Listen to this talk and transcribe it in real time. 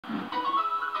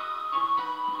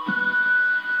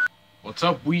What's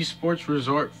up, Wii Sports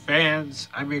Resort fans?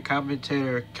 I'm your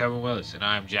commentator, Kevin Willis, and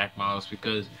I'm Jack Miles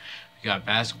because we got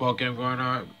basketball game going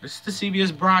on. This is the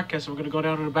CBS broadcast. We're going to go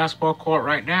down to the basketball court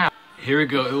right now. Here we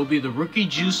go. It will be the rookie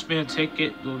Juiceman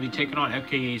ticket. Will be taking on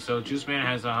FkYeet. So Juiceman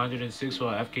has 106,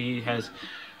 while FkYeet has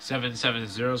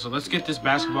 770. So let's get this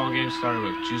basketball game started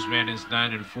with. Juiceman is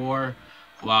 9-4,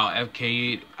 while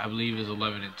FkYeet, I believe, is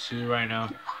 11-2 right now.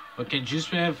 But can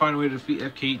Juiceman find a way to defeat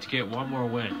FkYeet to get one more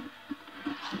win?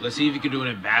 Let's see if he can do it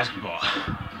in basketball.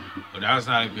 But that was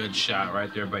not a good shot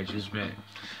right there by Juiceman.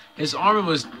 His armor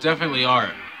was definitely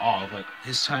off. Like,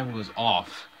 his timing was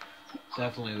off.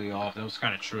 Definitely off. That was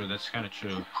kind of true. That's kind of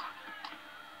true.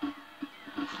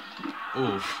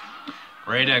 Oof.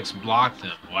 Radex blocked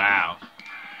him. Wow.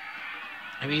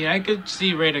 I mean, I could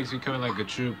see Radex becoming like a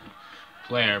true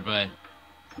player, but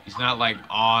he's not like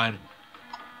on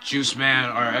Juiceman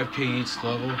or FkYeet's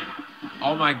level.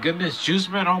 Oh my goodness,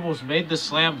 Juiceman almost made the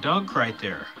slam dunk right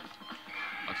there.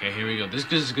 Okay, here we go.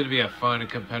 This is going to be a fun and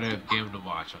competitive game to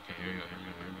watch. Okay, here we go, here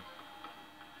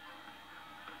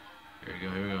we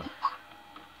go. Here we go.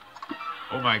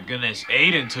 Oh my goodness,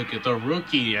 Aiden took it, the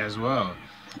rookie as well.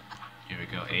 Here we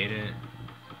go, Aiden.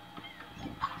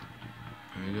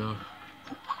 Here we go.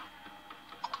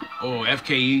 Oh,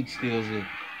 FkYeet steals it.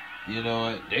 You know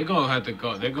what? They're gonna have to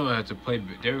go. They're gonna have to play.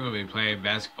 They're gonna be playing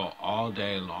basketball all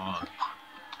day long.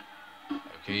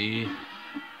 Okay.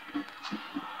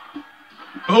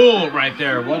 Boom! Right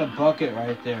there. What a bucket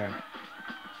right there.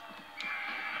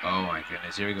 Oh my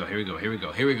goodness. Here we go. Here we go. Here we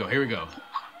go. Here we go. Here we go.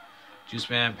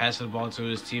 Juiceman passing the ball to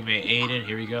his teammate Aiden.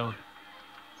 Here we go.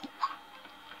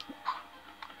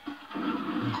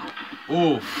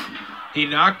 Oof. He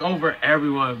knocked over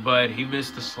everyone, but he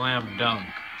missed the slam dunk.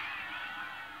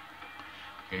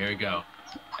 Okay, here we go.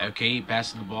 FkYeet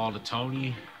passing the ball to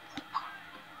Tony.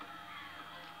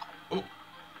 Oh.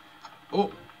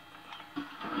 Oh.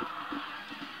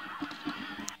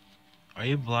 Are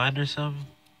you blind or something?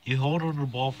 You hold on to the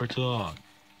ball for too long.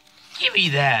 Give me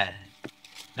that.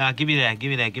 Nah, give me that. Give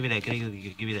me that. Give me that. Give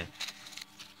me that.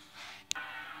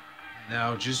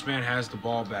 Now, Juiceman has the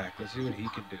ball back. Let's see what he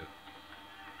can do.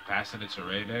 Passing it to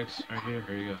Radex right here.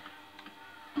 Here you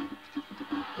go.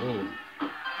 Oh.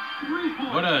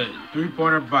 What a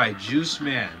three-pointer by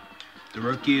Juiceman. The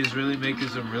rookie is really making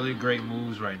some really great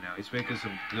moves right now. He's making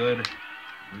some good,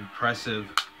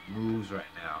 impressive moves right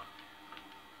now.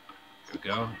 Here we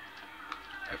go.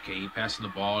 FkYeet passing the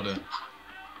ball to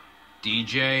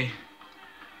DJ.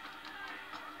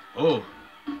 Oh.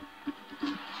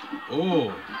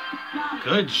 Oh.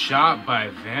 Good shot by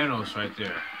Vanos right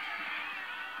there.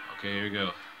 Okay, here we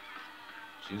go.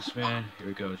 Juiceman. Here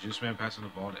we go. Juiceman passing the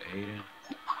ball to Aiden.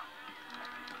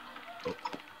 Oh.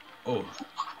 Oh.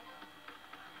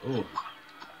 Oh.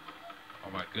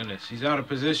 Oh my goodness. He's out of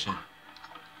position.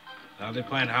 Now they're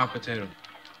playing hot potato.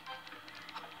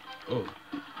 Oh.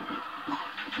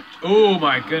 Oh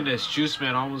my goodness.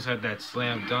 Juiceman almost had that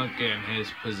slam dunk in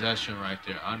his possession right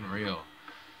there. Unreal.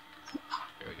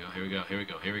 Here we go. Here we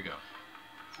go. Here we go. Here we go.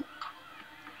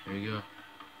 Here we go.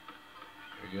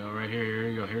 Here we go. Right here. Here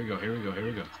we go. Here we go. Here we go. Here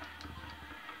we go.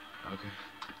 Okay.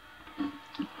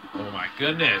 Oh my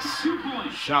goodness!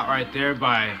 Shot right there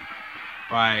by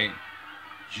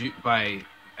FkYeet right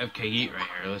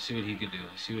here. Let's see what he can do.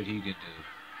 Let's see what he can do.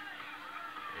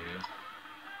 There you go.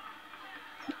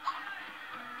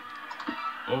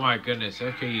 Oh my goodness!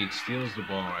 FkYeet steals the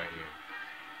ball right here.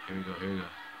 Here we go. Here we go.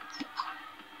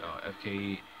 Oh,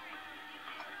 FkYeet.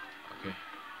 Okay.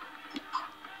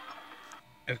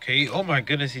 FkYeet. Oh my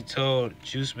goodness! He told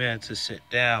Juiceman to sit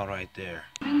down right there.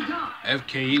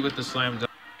 FkYeet with the slam dunk.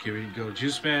 Here we go.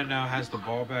 Juiceman now has the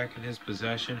ball back in his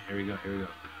possession. Here we go. Here we go.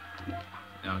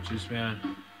 Now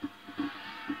Juiceman.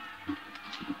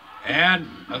 And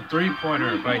a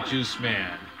three-pointer by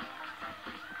Juiceman.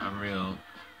 Unreal.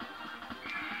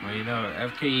 Well, you know,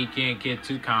 FkYeet can't get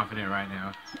too confident right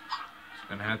now. He's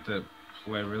going to have to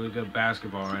play really good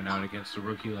basketball right now against a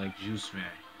rookie like Juiceman.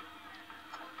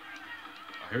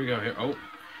 Oh, here we go. Here. Oh.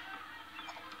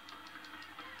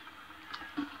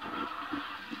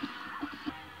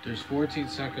 There's 14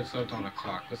 seconds left on the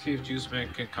clock. Let's see if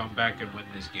Juiceman can come back and win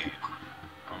this game.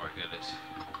 Oh my goodness.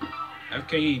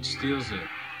 FkYeet steals it.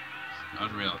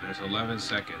 Unreal. There's 11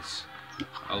 seconds.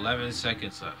 11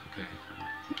 seconds left. Okay.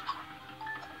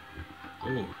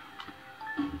 Ooh.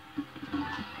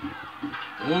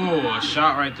 Ooh, a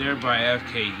shot right there by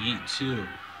FkYeet too.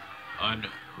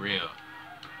 Unreal.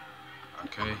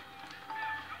 Okay.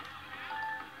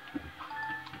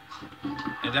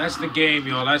 And that's the game,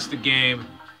 y'all. That's the game.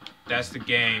 That's the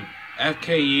game.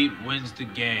 FkYeet wins the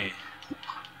game.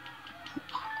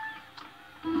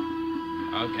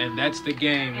 And that's the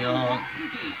game, y'all.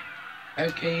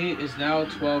 FkYeet is now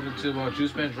 12-2, while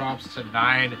Juiceman drops to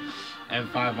 9-5.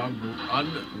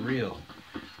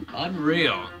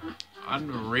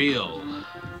 Unreal.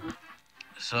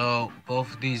 So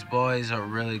both of these boys are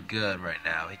really good right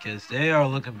now because they are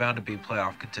looking bound to be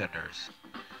playoff contenders.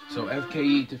 So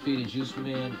FkYeet defeated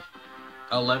Juiceman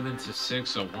 11-6.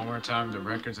 So one more time, the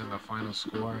records and the final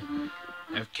score: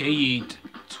 FkYeet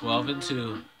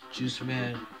 12-2,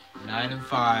 Juiceman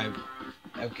 9-5.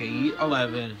 FkYeet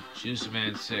 11,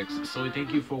 Juiceman 6. So we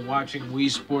thank you for watching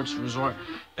Wii Sports Resort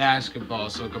Basketball.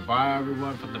 So goodbye,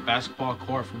 everyone, from the basketball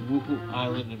court from Wuhu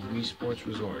Island and Wii Sports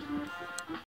Resort.